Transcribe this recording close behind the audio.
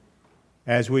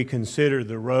As we consider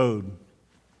the road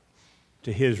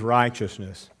to His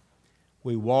righteousness,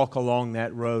 we walk along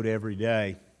that road every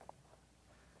day.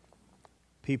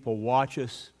 People watch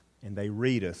us and they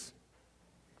read us.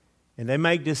 And they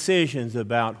make decisions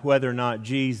about whether or not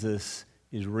Jesus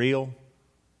is real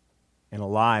and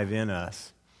alive in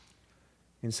us.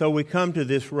 And so we come to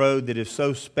this road that is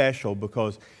so special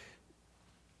because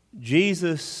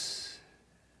Jesus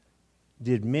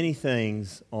did many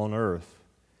things on earth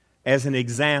as an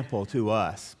example to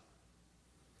us.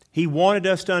 He wanted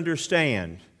us to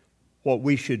understand what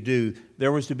we should do.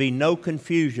 There was to be no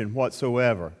confusion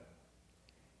whatsoever.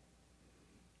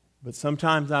 But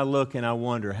sometimes I look and I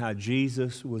wonder how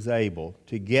Jesus was able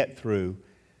to get through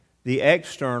the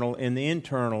external and the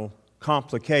internal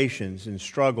complications and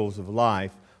struggles of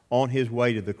life on His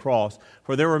way to the cross.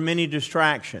 For there were many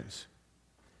distractions.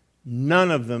 None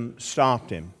of them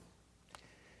stopped Him.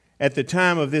 At the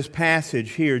time of this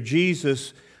passage here,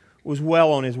 Jesus was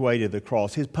well on His way to the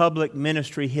cross. His public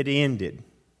ministry had ended.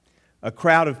 A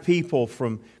crowd of people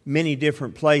from many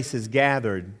different places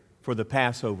gathered for the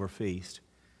Passover feast.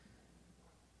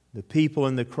 The people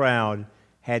in the crowd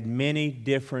had many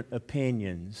different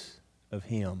opinions of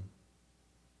Him.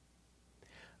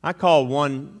 I call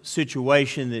one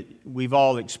situation that we've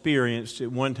all experienced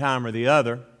at one time or the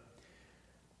other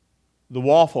the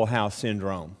Waffle House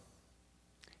syndrome.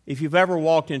 If you've ever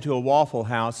walked into a Waffle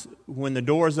House, when the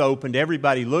doors opened,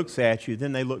 everybody looks at you,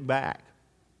 then they look back.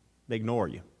 They ignore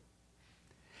you.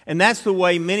 And that's the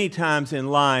way many times in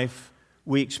life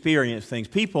we experience things.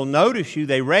 People notice you,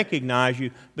 they recognize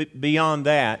you, but beyond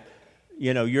that,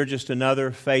 you're just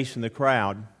another face in the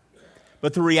crowd.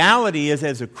 But the reality is,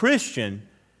 as a Christian,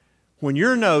 when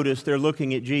you're noticed, they're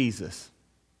looking at Jesus.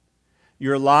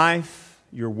 Your life,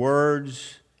 your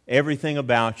words, everything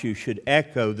about you should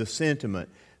echo the sentiment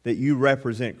that you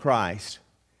represent Christ.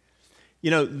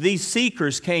 These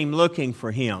seekers came looking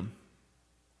for Him.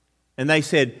 And they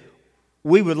said,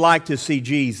 we would like to see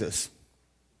Jesus.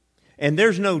 And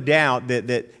there's no doubt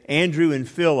that Andrew and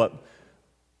Philip,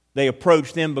 they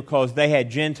approached them because they had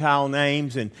Gentile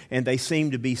names and they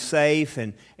seemed to be safe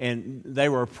and they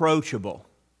were approachable.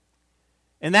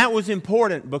 And that was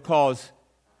important because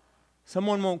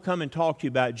someone won't come and talk to you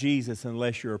about Jesus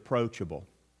unless you're approachable.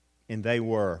 And they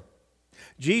were.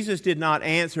 Jesus did not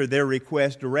answer their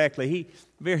request directly.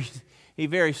 He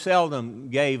very seldom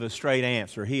gave a straight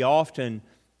answer. He often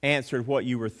answered what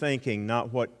you were thinking,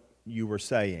 not what you were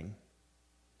saying.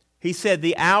 He said,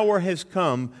 the hour has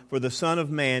come for the Son of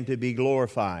Man to be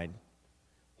glorified.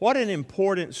 What an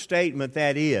important statement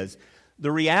that is.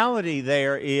 The reality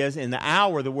there is, in the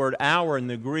hour, the word hour in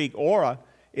the Greek, ora,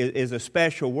 is a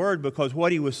special word because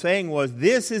what he was saying was,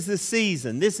 this is the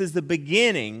season, this is the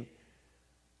beginning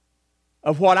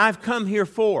of what I've come here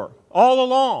for all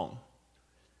along.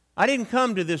 I didn't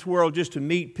come to this world just to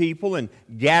meet people and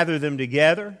gather them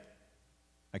together.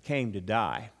 I came to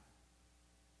die.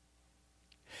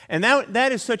 And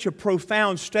that is such a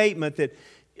profound statement that,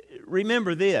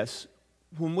 remember this,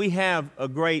 when we have a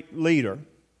great leader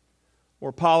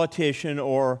or politician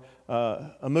or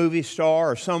a movie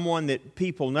star or someone that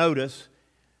people notice,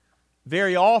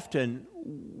 very often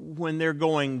when they're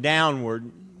going downward,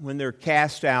 when they're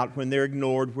cast out, when they're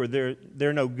ignored, where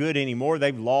they're no good anymore,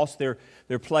 they've lost their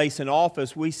place in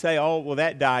office, we say, oh, well,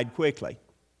 that died quickly.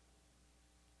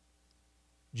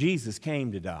 Jesus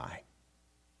came to die.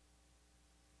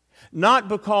 Not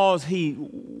because He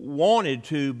wanted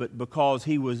to, but because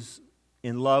He was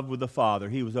in love with the Father.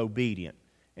 He was obedient.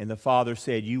 And the Father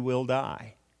said, you will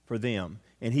die for them.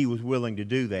 And He was willing to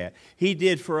do that. He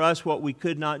did for us what we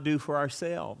could not do for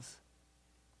ourselves.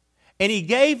 And He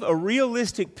gave a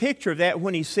realistic picture of that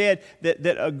when He said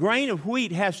that a grain of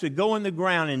wheat has to go in the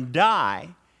ground and die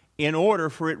in order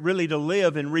for it really to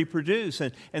live and reproduce.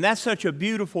 And that's such a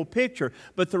beautiful picture.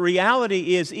 But the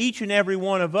reality is each and every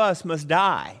one of us must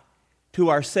die to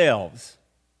ourselves.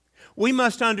 We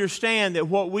must understand that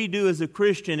what we do as a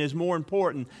Christian is more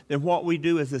important than what we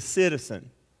do as a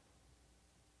citizen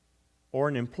or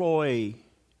an employee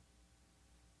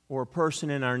or a person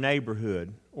in our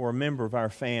neighborhood or a member of our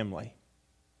family.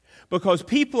 Because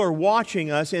people are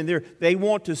watching us and they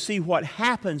want to see what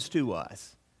happens to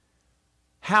us,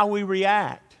 how we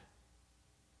react.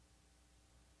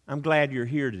 I'm glad you're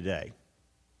here today.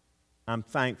 I'm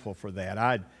thankful for that.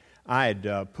 I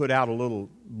had put out a little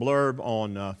blurb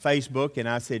on Facebook, and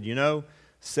I said,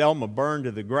 Selma burned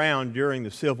to the ground during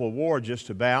the Civil War just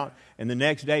about, and the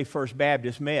next day First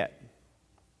Baptist met.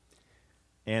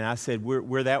 And I said,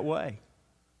 we're that way.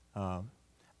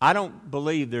 I don't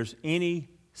believe there's any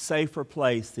safer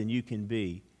place than you can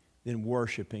be than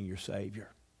worshiping your Savior.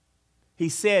 He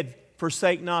said,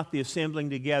 forsake not the assembling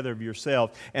together of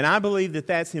yourselves. And I believe that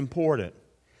that's important.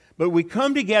 But we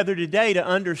come together today to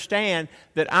understand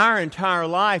that our entire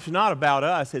life is not about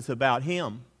us, it's about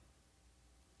Him.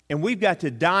 And we've got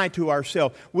to die to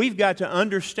ourselves. We've got to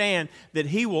understand that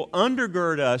He will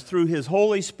undergird us through His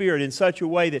Holy Spirit in such a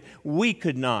way that we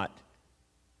could not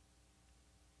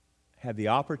have the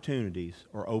opportunities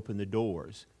or open the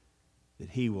doors that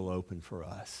He will open for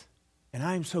us. And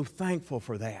I am so thankful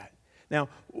for that. Now,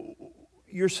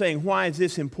 you're saying, why is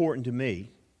this important to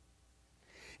me?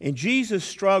 In Jesus'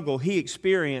 struggle, He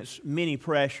experienced many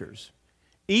pressures,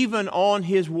 even on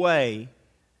His way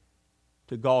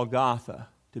to Golgotha,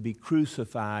 to be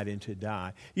crucified and to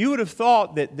die. You would have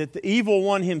thought that the evil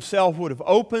one himself would have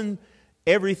opened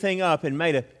everything up and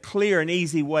made a clear and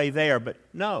easy way there, but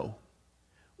no.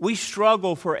 We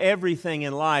struggle for everything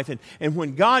in life, and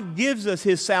when God gives us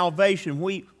His salvation,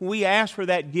 we ask for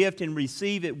that gift and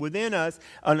receive it within us,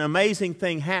 an amazing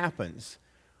thing happens.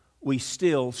 We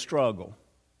still struggle.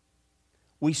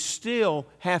 We still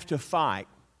have to fight.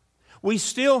 We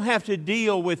still have to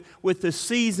deal with the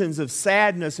seasons of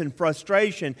sadness and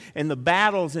frustration and the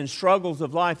battles and struggles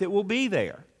of life that will be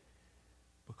there.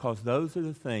 Because those are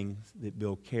the things that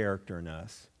build character in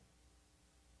us.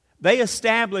 They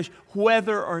establish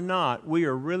whether or not we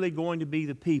are really going to be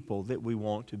the people that we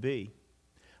want to be.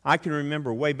 I can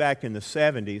remember way back in the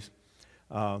 70s,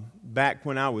 back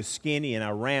when I was skinny and I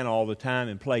ran all the time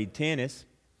and played tennis,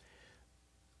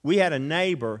 we had a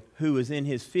neighbor who was in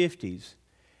his 50s.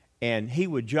 And he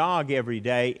would jog every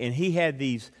day, and he had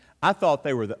these, I thought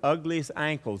they were the ugliest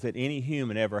ankles that any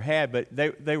human ever had, but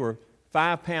they were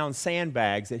 5-pound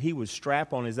sandbags that he would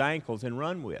strap on his ankles and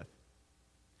run with.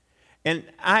 And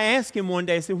I asked him one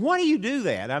day, I said, why do you do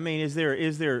that? I mean, is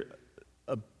there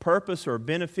a purpose or a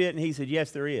benefit? And he said, yes,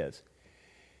 there is.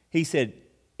 He said,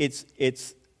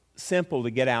 it's simple to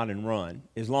get out and run.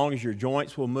 As long as your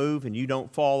joints will move and you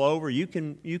don't fall over, you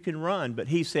can run. But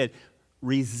he said,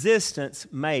 resistance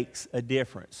makes a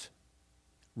difference.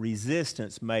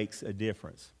 Resistance makes a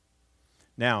difference.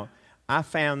 Now, I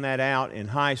found that out in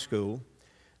high school,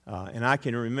 and I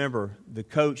can remember the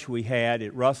coach we had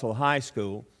at Russell High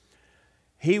School.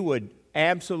 He would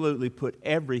absolutely put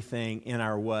everything in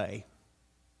our way.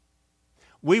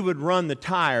 We would run the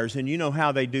tires, and you know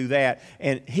how they do that,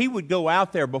 and he would go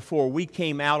out there before we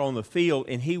came out on the field,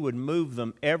 and he would move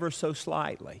them ever so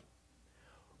slightly,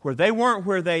 where they weren't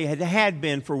where they had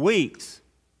been for weeks,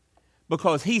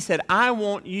 because he said, I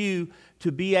want you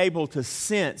to be able to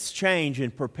sense change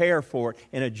and prepare for it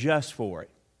and adjust for it.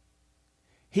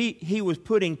 He was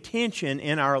putting tension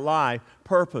in our life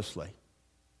purposely.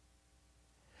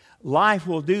 Life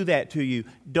will do that to you.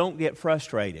 Don't get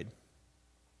frustrated.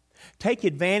 Take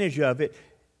advantage of it,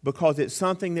 because it's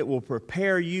something that will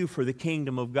prepare you for the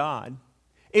kingdom of God.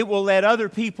 It will let other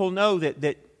people know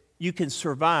that you can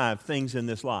survive things in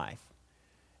this life,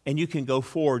 and you can go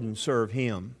forward and serve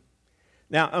Him.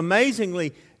 Now,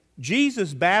 amazingly,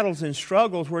 Jesus' battles and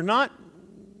struggles were not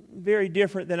very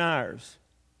different than ours.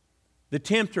 The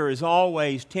tempter is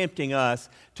always tempting us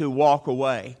to walk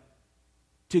away,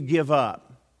 to give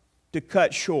up, to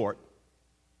cut short.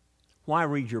 Why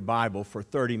read your Bible for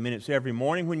 30 minutes every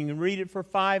morning when you can read it for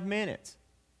 5 minutes?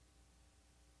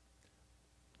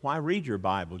 Why read your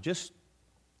Bible? Just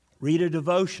read a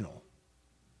devotional.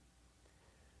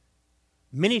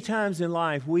 Many times in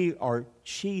life, we are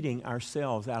cheating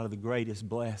ourselves out of the greatest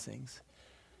blessings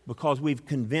because we've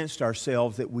convinced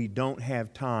ourselves that we don't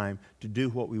have time to do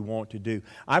what we want to do.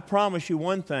 I promise you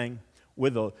one thing,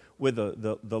 with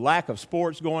the lack of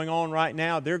sports going on right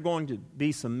now, there are going to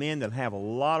be some men that have a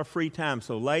lot of free time.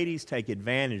 So ladies, take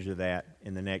advantage of that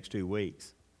in the next 2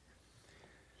 weeks.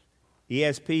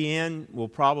 ESPN will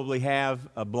probably have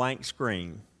a blank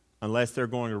screen unless they're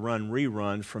going to run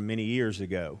reruns from many years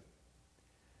ago.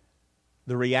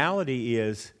 The reality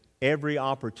is, every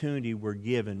opportunity we're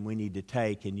given, we need to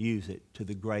take and use it to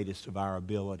the greatest of our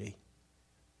ability.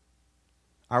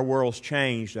 Our world's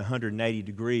changed 180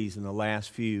 degrees in the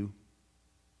last few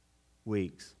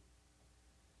weeks.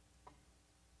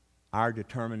 Our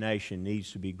determination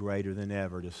needs to be greater than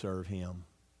ever to serve Him.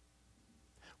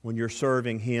 When you're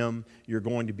serving Him, you're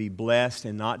going to be blessed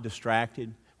and not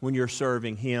distracted. When you're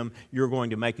serving Him, you're going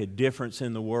to make a difference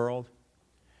in the world.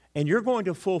 And you're going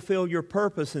to fulfill your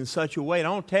purpose in such a way. And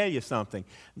I'll tell you something.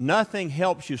 Nothing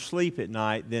helps you sleep at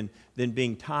night than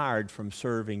being tired from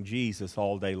serving Jesus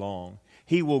all day long.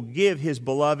 He will give His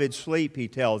beloved sleep, He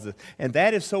tells us. And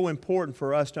that is so important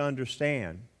for us to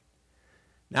understand.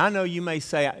 Now, I know you may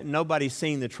say, nobody's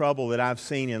seen the trouble that I've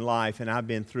seen in life, and I've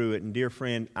been through it. And dear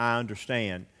friend, I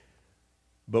understand.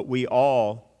 But we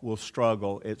all will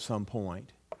struggle at some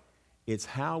point. It's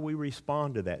how we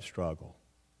respond to that struggle.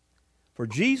 For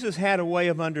Jesus had a way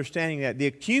of understanding that the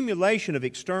accumulation of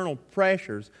external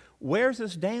pressures wears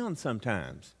us down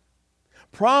sometimes.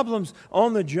 Problems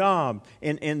on the job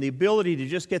and the ability to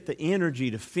just get the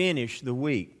energy to finish the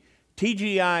week.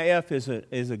 TGIF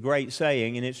is a great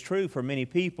saying, and it's true for many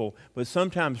people, but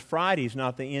sometimes Friday's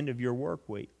not the end of your work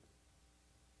week.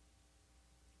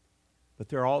 But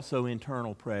there are also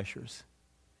internal pressures,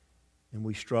 and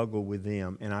we struggle with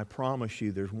them. And I promise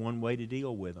you there's one way to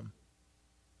deal with them.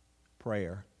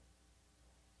 Prayer.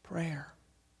 Prayer.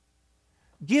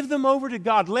 Give them over to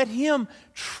God. Let Him,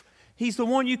 He's the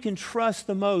one you can trust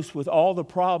the most with all the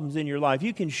problems in your life.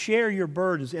 You can share your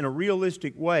burdens in a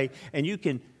realistic way, and you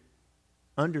can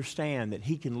understand that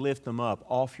He can lift them up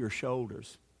off your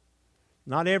shoulders.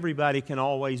 Not everybody can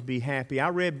always be happy. I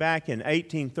read back in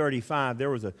 1835, there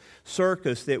was a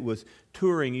circus that was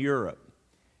touring Europe,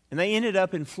 and they ended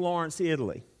up in Florence,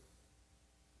 Italy.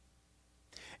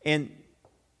 And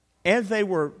as they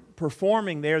were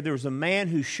performing there was a man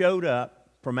who showed up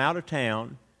from out of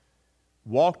town,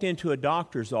 walked into a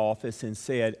doctor's office and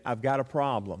said, "I've got a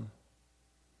problem.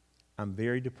 I'm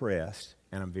very depressed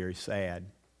and I'm very sad.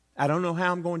 I don't know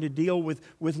how I'm going to deal with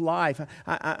life.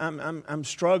 I'm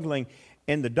struggling."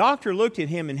 And the doctor looked at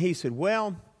him and he said,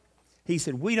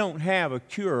 we don't have a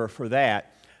cure for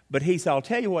that. But he said, "I'll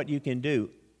tell you what you can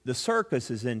do. The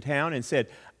circus is in town," and said,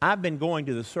 "I've been going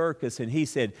to the circus," and he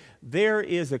said, "There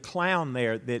is a clown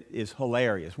there that is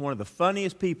hilarious, one of the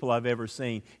funniest people I've ever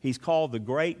seen. He's called the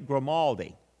Great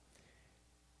Grimaldi."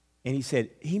 And he said,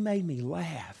 "He made me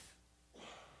laugh."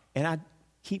 And I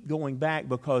keep going back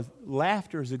because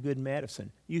laughter is a good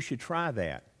medicine. You should try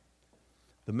that.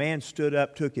 The man stood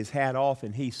up, took his hat off,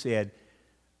 and he said,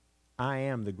 "I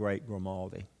am the Great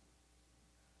Grimaldi,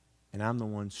 and I'm the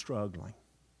one struggling."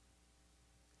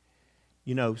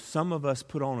 You know, some of us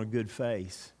put on a good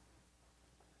face,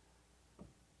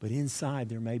 but inside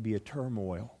there may be a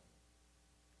turmoil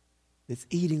that's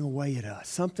eating away at us,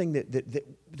 something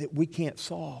that we can't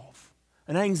solve,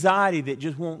 an anxiety that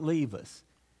just won't leave us.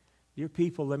 Dear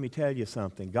people, let me tell you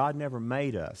something. God never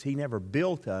made us. He never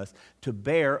built us to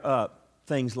bear up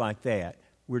things like that.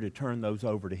 We're to turn those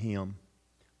over to Him.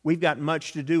 We've got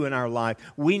much to do in our life.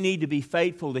 We need to be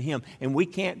faithful to Him, and we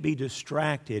can't be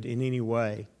distracted in any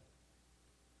way.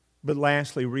 But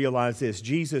lastly, realize this.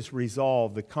 Jesus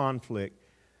resolved the conflict,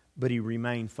 but He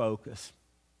remained focused.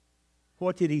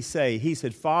 What did He say? He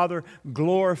said, "Father,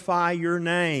 glorify your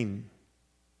name."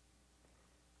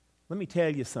 Let me tell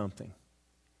you something.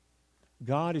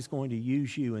 God is going to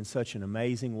use you in such an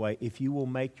amazing way if you will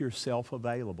make yourself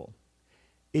available.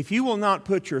 If you will not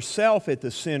put yourself at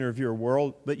the center of your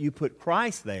world, but you put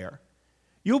Christ there,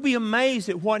 you'll be amazed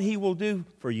at what He will do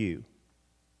for you.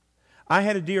 I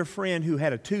had a dear friend who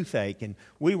had a toothache, and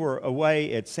we were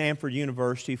away at Samford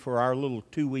University for our little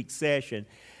 2-week session,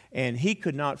 and he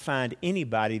could not find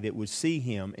anybody that would see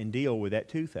him and deal with that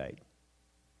toothache.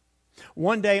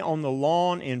 One day on the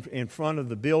lawn in front of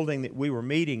the building that we were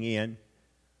meeting in,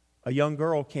 a young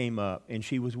girl came up, and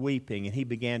she was weeping, and he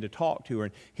began to talk to her,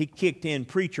 and he kicked in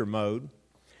preacher mode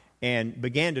and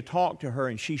began to talk to her,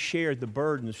 and she shared the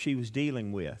burdens she was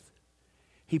dealing with.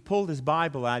 He pulled his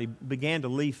Bible out, he began to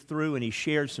leaf through, and he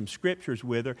shared some scriptures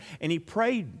with her, and he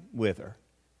prayed with her.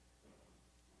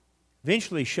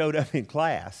 Eventually he showed up in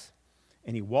class,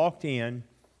 and he walked in,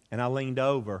 and I leaned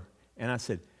over, and I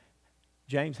said,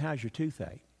 "James, how's your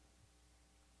toothache?"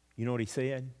 You know what he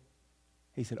said?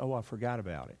 He said, "Oh, I forgot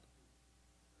about it."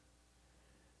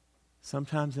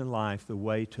 Sometimes in life, the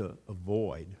way to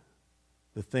avoid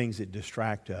the things that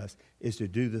distract us is to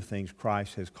do the things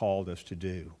Christ has called us to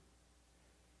do.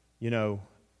 You know,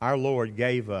 our Lord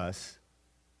gave us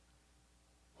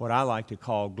what I like to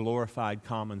call glorified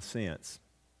common sense.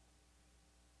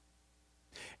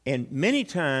 And many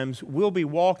times we'll be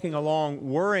walking along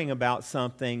worrying about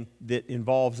something that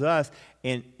involves us,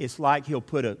 and it's like He'll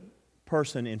put a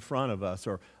person in front of us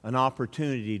or an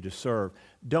opportunity to serve.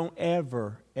 Don't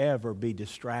ever, ever be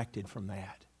distracted from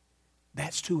that.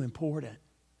 That's too important.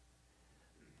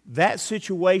 That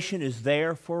situation is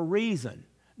there for a reason.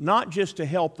 Not just to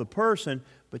help the person,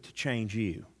 but to change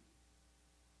you.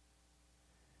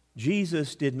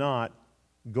 Jesus did not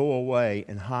go away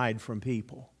and hide from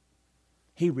people.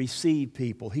 He received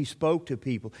people. He spoke to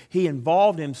people. He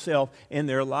involved Himself in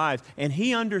their lives. And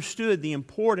He understood the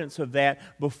importance of that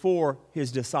before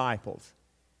His disciples.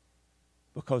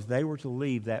 Because they were to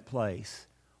leave that place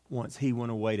once He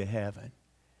went away to heaven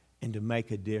and to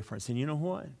make a difference. And you know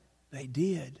what? They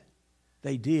did.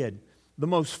 They did. The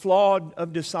most flawed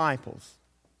of disciples,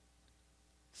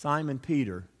 Simon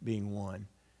Peter being one,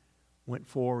 went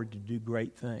forward to do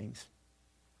great things.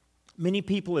 Many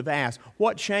people have asked,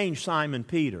 what changed Simon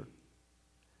Peter?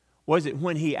 Was it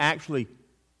when he actually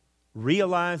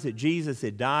realized that Jesus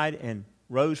had died and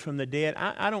rose from the dead?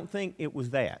 I don't think it was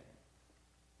that.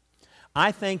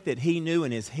 I think that he knew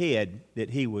in his head that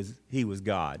he was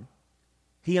God.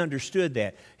 He understood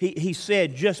that. He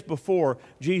said just before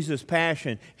Jesus'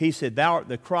 passion, he said, "Thou art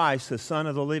the Christ, the Son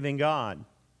of the living God."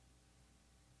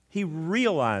 He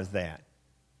realized that.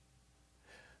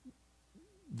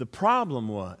 The problem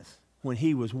was when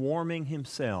he was warming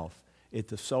himself at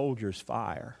the soldiers'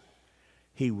 fire,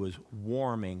 he was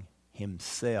warming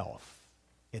himself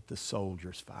at the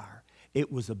soldiers' fire.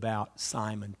 It was about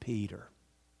Simon Peter.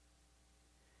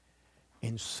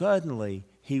 And suddenly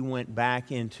he went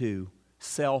back into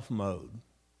self mode,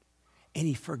 and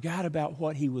he forgot about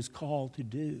what he was called to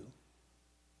do.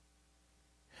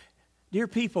 Dear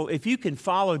people, if you can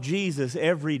follow Jesus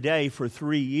every day for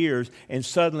 3 years and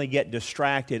suddenly get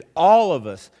distracted, all of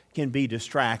us can be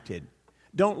distracted.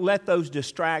 Don't let those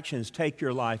distractions take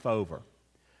your life over.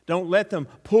 Don't let them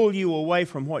pull you away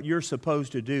from what you're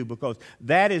supposed to do, because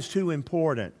that is too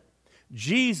important.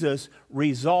 Jesus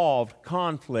resolved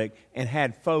conflict and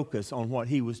had focus on what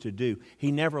he was to do.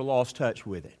 He never lost touch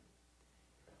with it.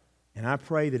 And I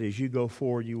pray that as you go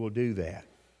forward, you will do that.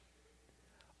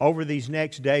 Over these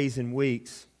next days and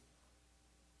weeks,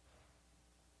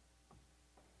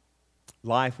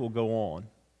 life will go on.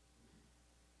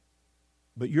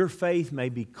 But your faith may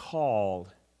be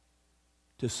called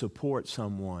to support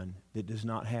someone that does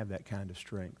not have that kind of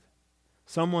strength.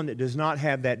 Someone that does not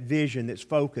have that vision that's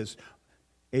focused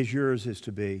as yours is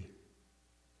to be.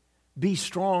 Be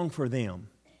strong for them.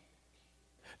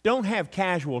 Don't have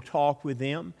casual talk with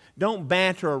them. Don't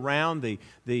banter around the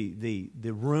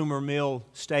rumor mill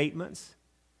statements.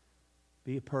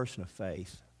 Be a person of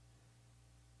faith.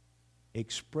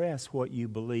 Express what you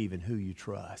believe and who you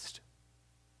trust.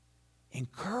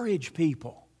 Encourage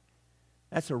people.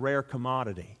 That's a rare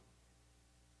commodity.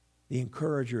 The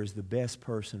encourager is the best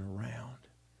person around.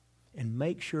 And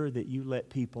make sure that you let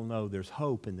people know there's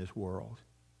hope in this world.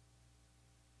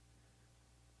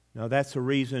 Now, that's the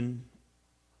reason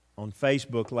on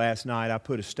Facebook last night I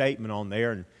put a statement on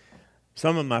there, and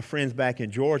some of my friends back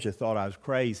in Georgia thought I was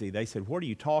crazy. They said, "What are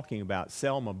you talking about,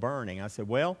 Selma burning?" I said,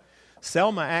 well,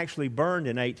 Selma actually burned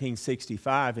in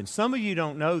 1865, and some of you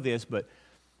don't know this, but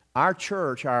our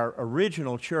church, our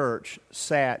original church,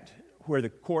 sat where the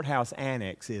courthouse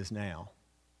annex is now.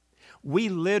 We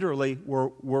literally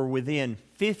were within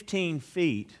 15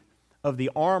 feet of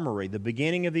the armory, the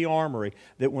beginning of the armory,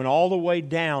 that went all the way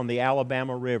down the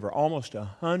Alabama River. Almost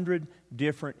 100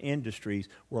 different industries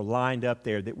were lined up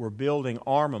there that were building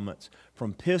armaments,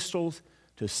 from pistols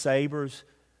to sabers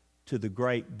to the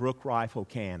great Brooke rifle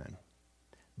cannon.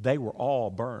 They were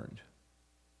all burned.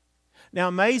 Now,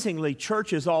 amazingly,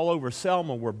 churches all over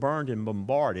Selma were burned and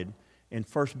bombarded, and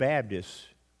First Baptist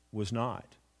was not.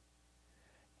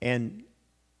 And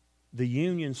the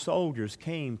Union soldiers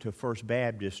came to First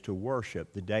Baptist to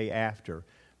worship the day after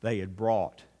they had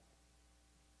brought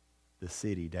the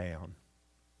city down.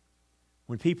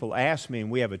 When people ask me, and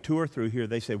we have a tour through here,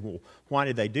 they say, "Well, why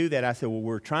did they do that?" I said, "Well,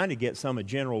 we're trying to get some of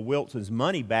General Wilson's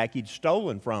money back he'd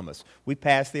stolen from us. We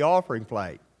passed the offering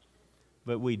plate."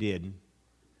 But we didn't.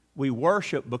 We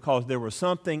worshiped because there was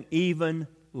something even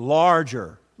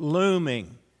larger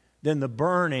looming than the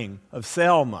burning of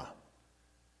Selma.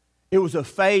 It was a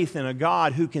faith in a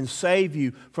God who can save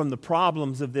you from the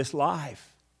problems of this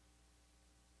life.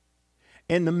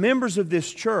 And the members of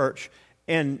this church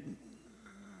and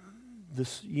the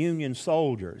Union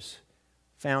soldiers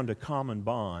found a common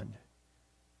bond,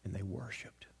 and they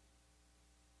worshiped.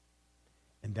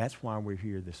 And that's why we're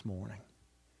here this morning.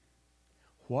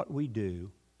 What we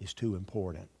do is too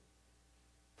important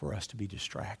for us to be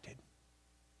distracted.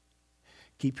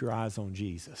 Keep your eyes on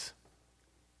Jesus.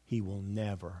 He will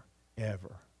never,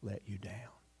 ever let you down.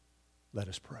 Let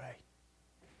us pray.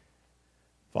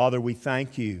 Father, we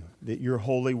thank you that your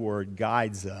holy word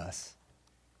guides us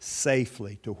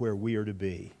safely to where we are to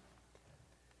be.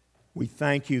 We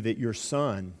thank you that your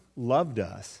Son loved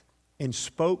us and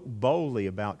spoke boldly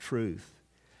about truth.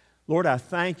 Lord, I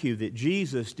thank you that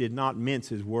Jesus did not mince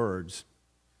his words.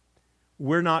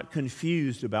 We're not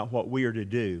confused about what we are to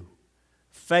do.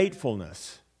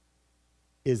 Faithfulness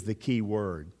is the key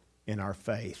word in our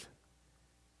faith.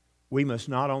 We must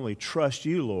not only trust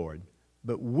you, Lord,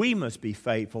 but we must be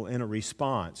faithful in a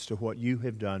response to what you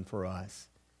have done for us.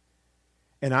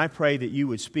 And I pray that you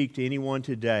would speak to anyone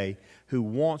today who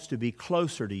wants to be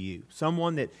closer to you,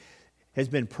 someone that has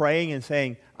been praying and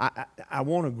saying, I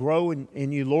want to grow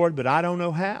in you, Lord, but I don't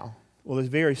know how. Well, it's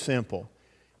very simple.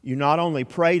 You not only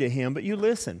pray to him, but you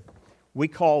listen. we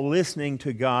call listening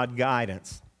to God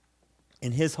guidance.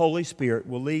 And His Holy Spirit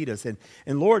will lead us. And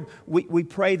Lord, we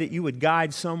pray that you would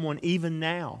guide someone even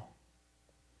now,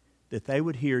 that they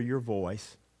would hear your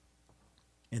voice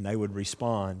and they would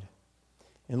respond.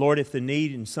 And Lord, if the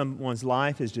need in someone's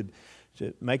life is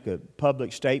to make a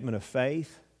public statement of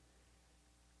faith,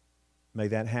 may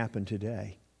that happen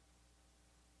today.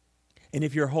 And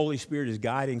if your Holy Spirit is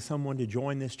guiding someone to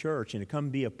join this church and to come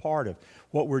be a part of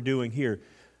what we're doing here,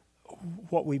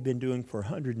 what we've been doing for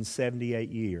 178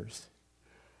 years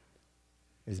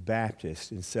as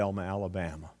Baptists in Selma,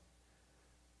 Alabama,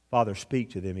 Father,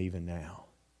 speak to them even now.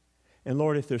 And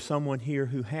Lord, if there's someone here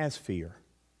who has fear,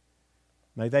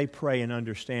 may they pray and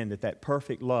understand that that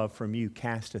perfect love from you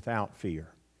casteth out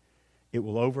fear. It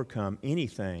will overcome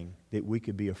anything that we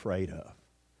could be afraid of.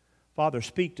 Father,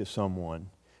 speak to someone.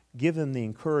 Give them the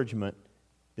encouragement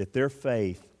that their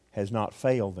faith has not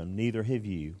failed them, neither have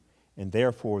you, and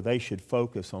therefore they should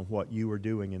focus on what you are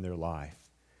doing in their life.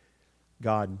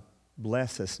 God,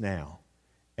 bless us now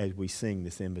as we sing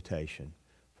this invitation.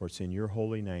 For it's in your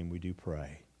holy name we do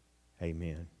pray.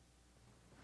 Amen.